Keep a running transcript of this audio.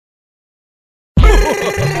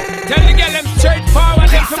Tell the girl them straightforward,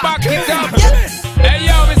 them to back it up. Hey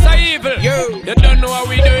yo, Mr. Evil, you don't know how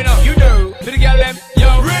we doing now. You know, for the girl them, yo,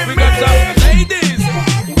 we got some ladies.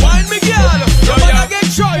 Wine me girl, you wanna get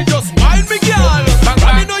shy, just wine me girl.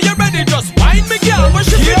 When me know you're ready, just wine me girl. What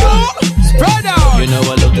should we do? Spread out. You know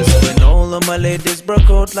I love this when all of my ladies broke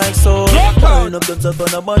out like so. Turn up the top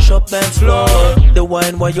on a mash up dance floor. The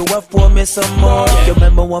wine while you have for me some more. You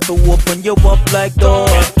remember want to open you up like door.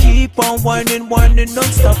 Keep on whining, whining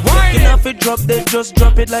non-stop. You know if it drop, then just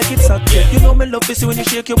drop it like it's hot. You know me love this when you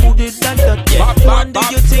shake your booty like that. One day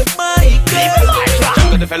you think my girl.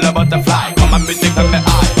 Jungle the fella butterfly, come and music on my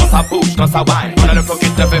eye. Cause I push, cause I wine, on the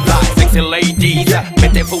pocket of a fly. Sexy ladies,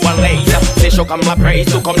 beautiful and lazy. Say show come my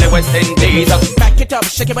praise, to come the West Indies. Back it up,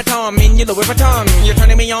 shake it my tongue, in your Louis Vuitton. You're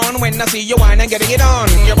turning me on when I see you wine and getting it on.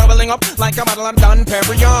 You're bubbling up like a bottle of Don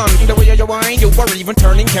Perignon. The way you wine, you are even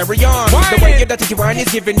turning carry on. The way you dirty wine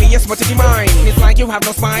is giving me a smutty mind. It's like you have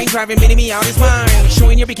no spine, driving me out his mind.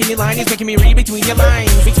 Showing your bikini line is making me read between your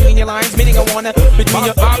lines. Between your lines, meaning I wanna between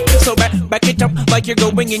your so back it up like you're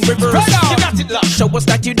going in reverse. You got it, love. Show us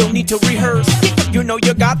that you don't need to rehearse. You know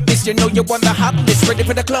you got this, you know you on the hot list. Ready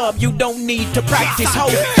for the club, you don't need to practice.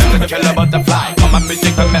 Hold the fella butterfly, come and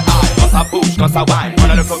music on my eye. Cause I push, cause I wine,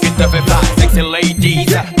 on the pocket of a fly. Sexy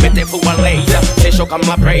ladies, beautiful and lazy. Say show come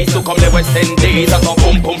my praise, to come the West Indies. I go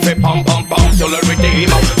boom boom, fi pam pam pam, sur le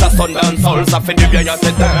rythme. Ça sonne dans le sol, ça fait du bien à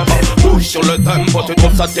tes tempes. Bouge sur le tempo, tu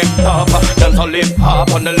trouves ça tip-top. Dans le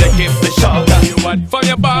hip-hop, on the leg give the shot. You want from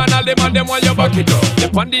your barn, all them and them while you back it up.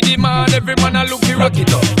 Dip on the demand, every man a look you rock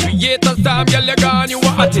it up. Creators time, girl you gone, you a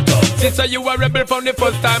hot it up. Sister you a rebel from the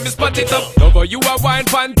first time, you spot it up. Over you a wine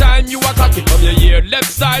fan time, you a cock it up. You hear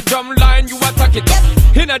left side drum line, you attack it up.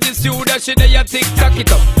 Inna the studio, she there you tick-tock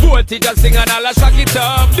it up. Voltage a sing and all a shock it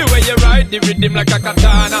up. The way you ride the rhythm like a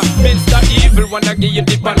katana. Mr. Evil wanna give you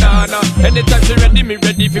the banana. Anytime she ready, me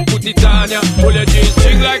ready if you put it on ya. Pull your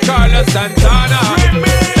G-string like Carlos Santana.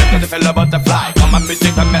 The fella butterfly, come and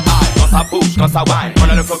music on my eye. Cause I push, cause I wine,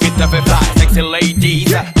 on the pocket of a fly. Sexy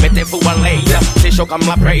ladies, beautiful and lazy. Say show come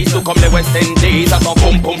my praise, to come the West Indies. I go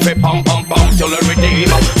boom boom, fi pam pam pam, sur le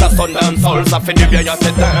rythme. Ça sonne dans le sol, ça fait du bien à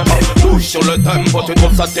tes tempes. Bouge sur le tempo, tu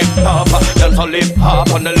trouves ça tip-top. Dans le hip-hop,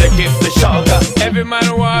 on the leg give the shot. Every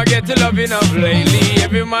man wanna get the loving of lately.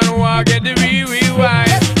 Every man wanna get the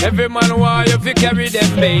wine. Every man want you fi carry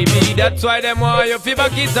them, baby. That's why them want you fi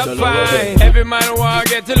back it up fine. Every man wanna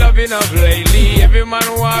get the loving of lately. Every man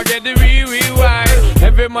wanna get the wine.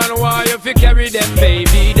 Every man want you fi carry them,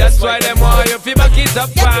 baby. That's why them want you fi back it up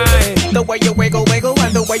fine. the way you wiggle, wiggle,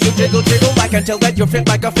 and the way you jiggle, jiggle. I can tell that you fit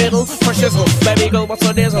like a fiddle for shizzle. Baby girl, what's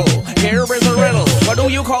the dizzle? Here is a riddle. What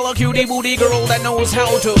do you call a cutie booty girl that knows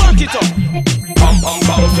how to back it up? Pum pum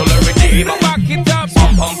pum, sur le rythme. Back it up.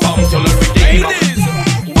 Pum pum pum, sur le rythme.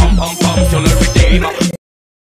 Pum pum pum, sur le rythme.